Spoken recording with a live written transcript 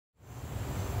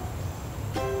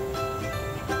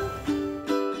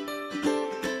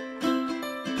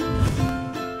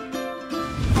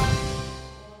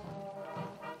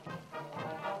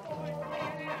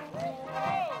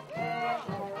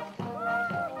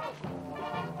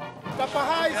The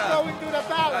Baha'is going to the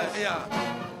palace.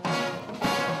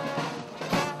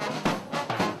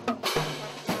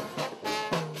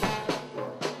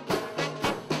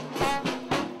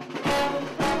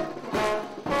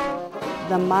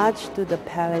 The march to the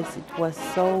palace, it was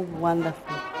so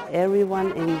wonderful.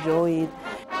 Everyone enjoyed it.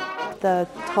 The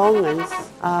Tongans,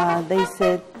 they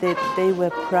said that they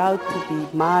were proud to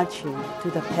be marching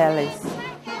to the palace.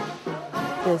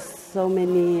 There's so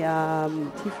many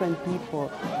different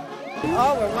people.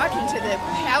 Oh, we're walking to the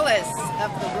palace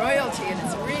of the royalty, and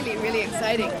it's really, really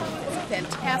exciting. It's a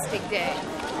fantastic day.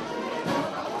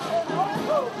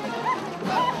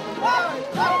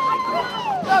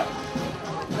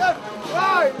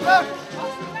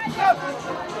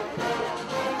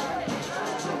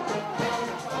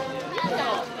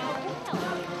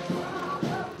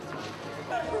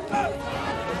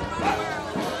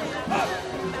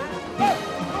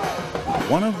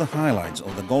 One of the highlights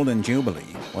of the Golden Jubilee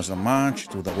was the march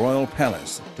to the royal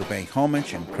palace to pay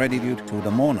homage and gratitude to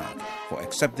the monarch for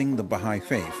accepting the Baha'i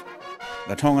faith.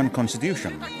 The Tongan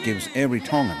constitution gives every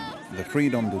Tongan the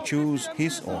freedom to choose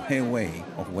his or her way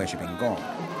of worshipping God.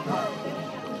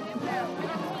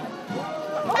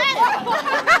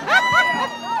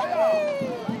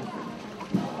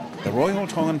 The Royal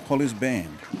Tongan Police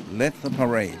Band led the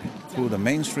parade through the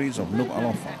main streets of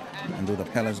Nuku'alofa and to the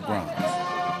palace grounds.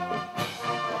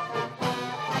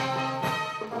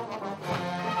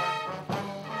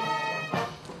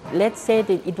 Let's say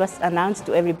that it was announced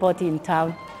to everybody in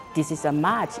town, this is a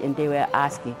march, and they were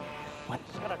asking,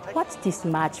 what's this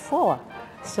march for?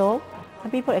 So the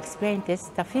people explained this,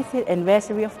 the 50th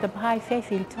anniversary of the Baha'i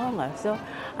faith in Tonga. So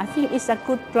I think it's a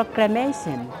good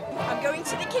proclamation. I'm going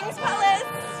to the King's Palace.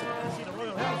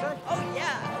 Oh,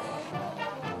 yeah.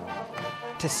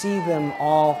 To see them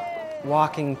all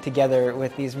walking together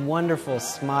with these wonderful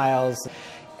smiles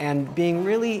and being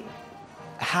really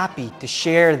happy to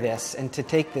share this and to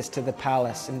take this to the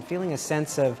palace and feeling a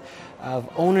sense of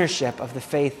ownership of the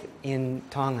faith in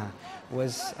Tonga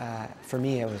was, for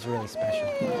me, it was really special.